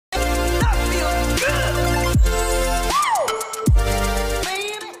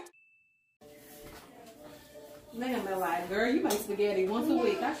spaghetti once a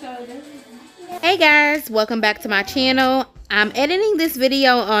week. I showed you. Hey guys, welcome back to my channel. I'm editing this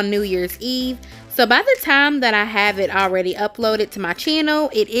video on New Year's Eve. So by the time that I have it already uploaded to my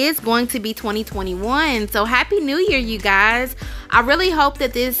channel, it is going to be 2021. So happy New Year, you guys. I really hope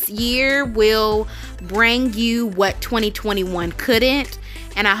that this year will bring you what 2021 couldn't.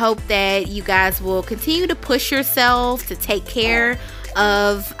 And I hope that you guys will continue to push yourself to take care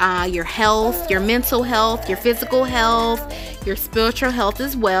of your health, your mental health, your physical health, your spiritual health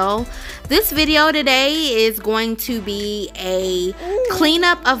as well. This video today is going to be a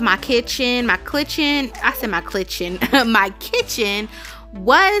cleanup of my kitchen. My kitchen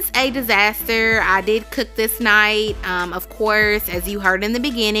was a disaster. I did cook this night. Of course, as you heard in the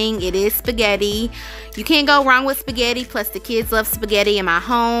beginning, it is spaghetti. You can't go wrong with spaghetti, plus the kids love spaghetti in my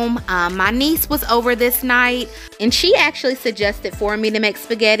home. My niece was over this night, and she actually suggested for me to make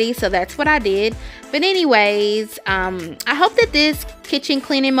spaghetti, so that's what I did. But anyways, I hope that this kitchen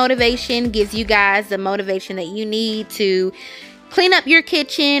cleaning motivation gives you guys the motivation that you need to clean up your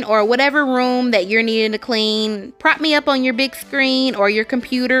kitchen or whatever room that you're needing to clean. Prop me up on your big screen or your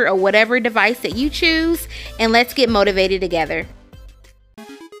computer or whatever device that you choose, and let's get motivated together.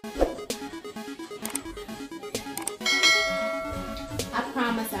 I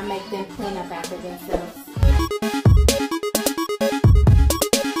promise I'll make them clean up after themselves.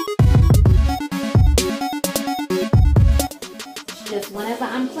 Just whenever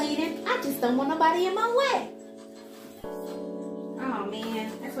I'm cleaning, I just don't want nobody in my way. Oh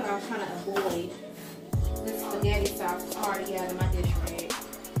man, that's what I was trying to avoid. This spaghetti sauce is already out of my dish rag.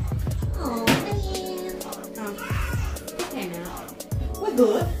 Oh man. Okay now. We're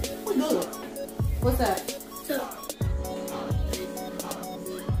good. We're good. What's up?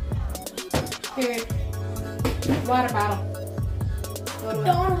 Here. Water bottle. Throw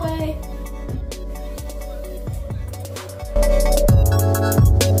it away.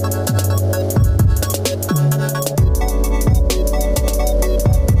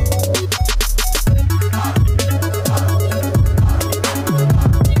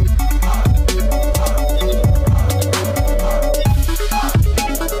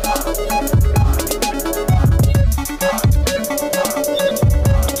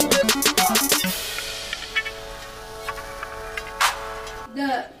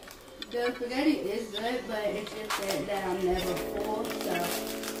 The spaghetti is good, but it's just that I'm never full, so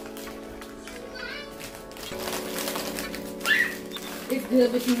it's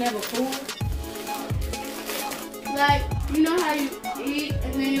good, but you never full. Like, you know how you eat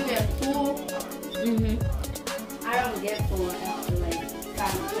and then you get full? Mm-hmm. I don't get full after like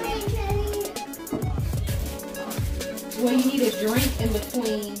 5 minutes. Well, you need a drink in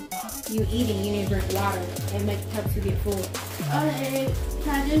between you eating. You need to drink water and make helps you get full. Okay,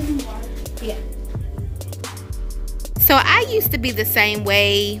 can I do some water? Yeah. So I used to be the same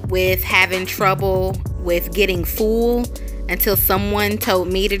way with having trouble with getting full until someone told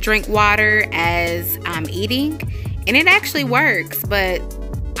me to drink water as I'm eating, and it actually works. But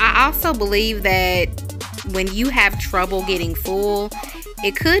I also believe that when you have trouble getting full,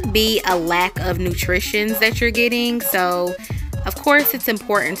 it could be a lack of nutrition that you're getting. So of course it's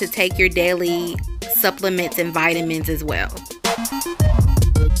important to take your daily supplements and vitamins as well.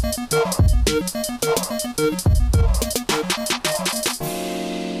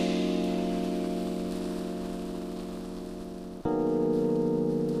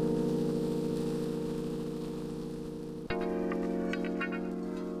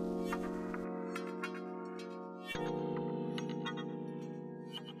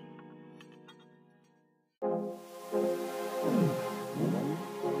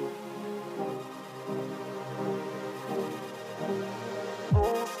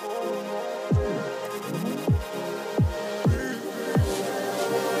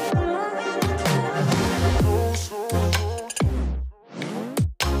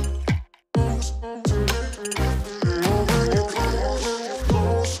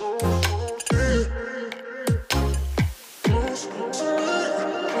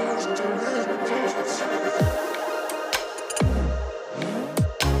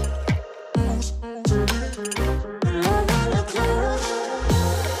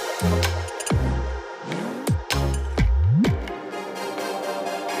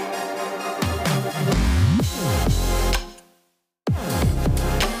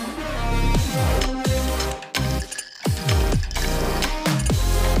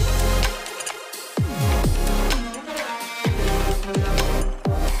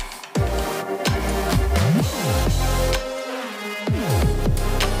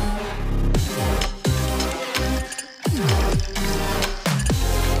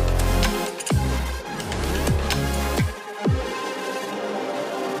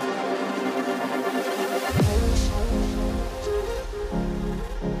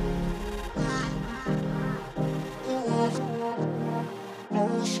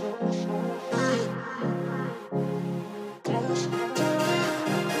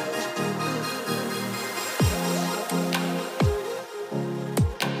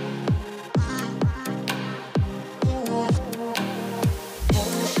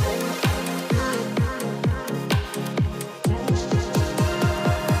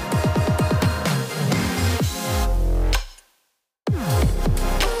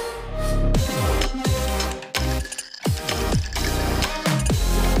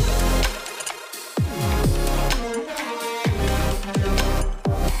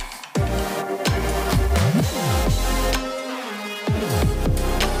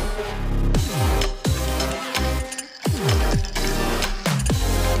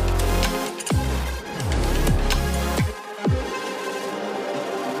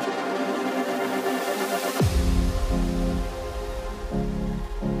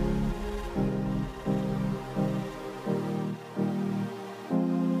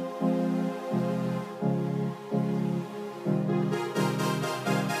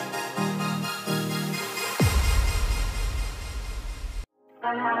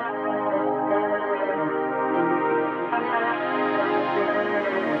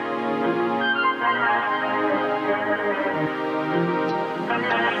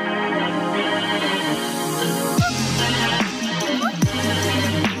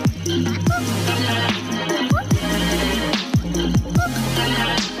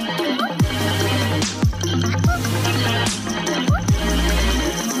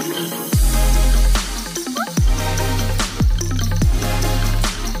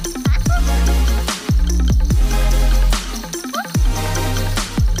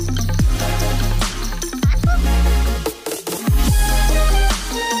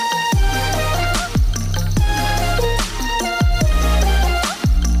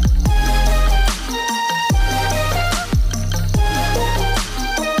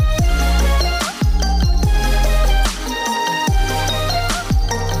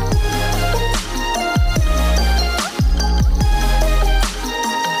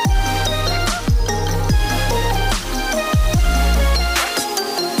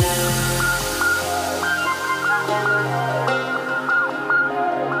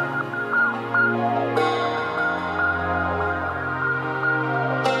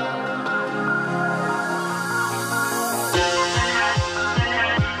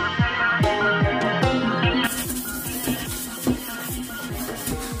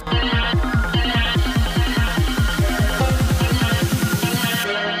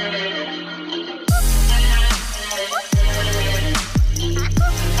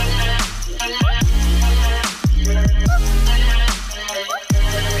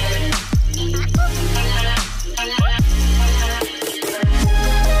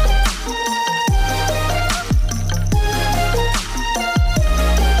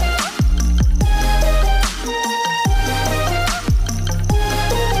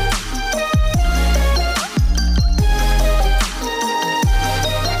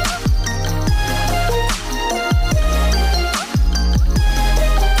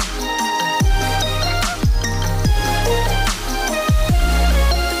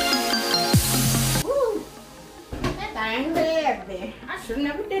 I should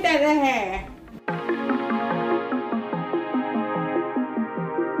never did that to her.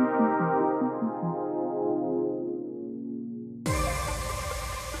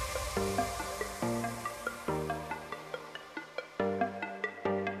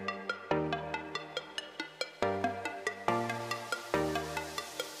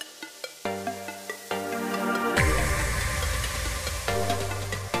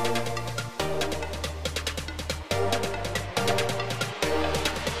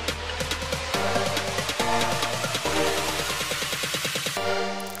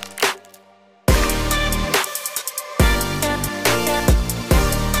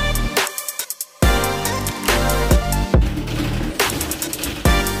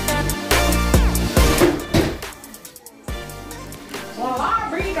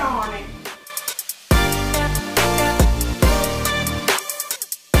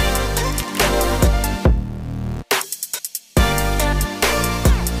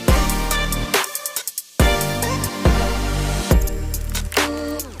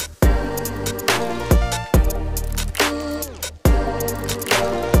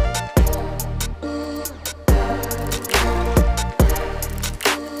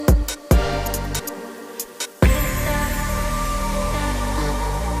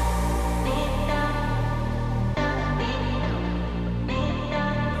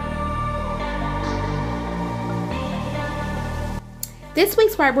 This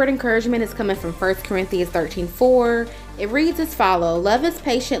week's whiteboard encouragement is coming from 1 Corinthians 13:4. It reads as follows: love is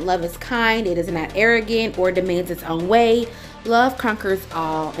patient, love is kind, it is not arrogant or demands its own way. Love conquers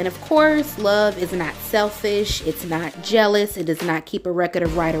all. And of course, love is not selfish, it's not jealous, it does not keep a record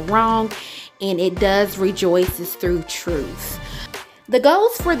of right or wrong, and it does rejoices through truth. The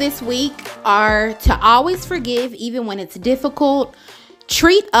goals for this week are to always forgive even when it's difficult,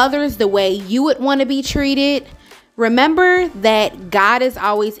 treat others the way you would want to be treated. Remember that God is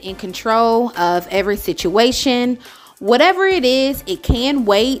always in control of every situation. Whatever it is, it can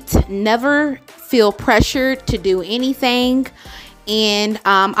wait. Never feel pressured to do anything. And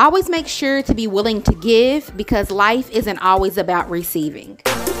always make sure to be willing to give, because life isn't always about receiving.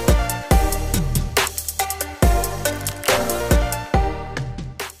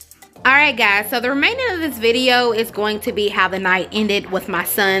 Alright guys, so the remainder of this video is going to be how the night ended with my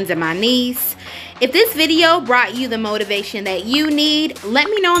sons and my niece. If this video brought you the motivation that you need, let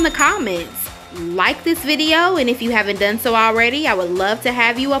me know in the comments. Like this video, and if you haven't done so already, I would love to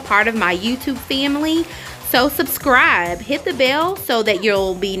have you a part of my YouTube family. So subscribe, hit the bell so that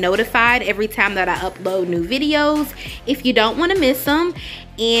you'll be notified every time that I upload new videos if you don't want to miss them.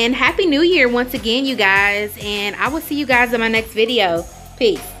 And Happy New Year once again, you guys. And I will see you guys in my next video.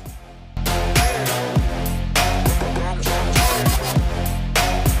 Peace.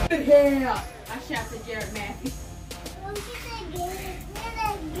 Yeah, I shouted Jared Matthews.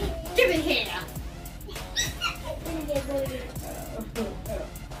 Give it here.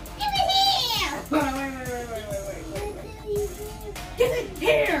 Give it here. Wait. Give it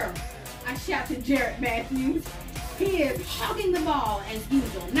here. I shouted Jared Matthews. He is hugging the ball as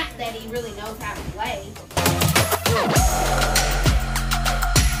usual. Not that he really knows how to play.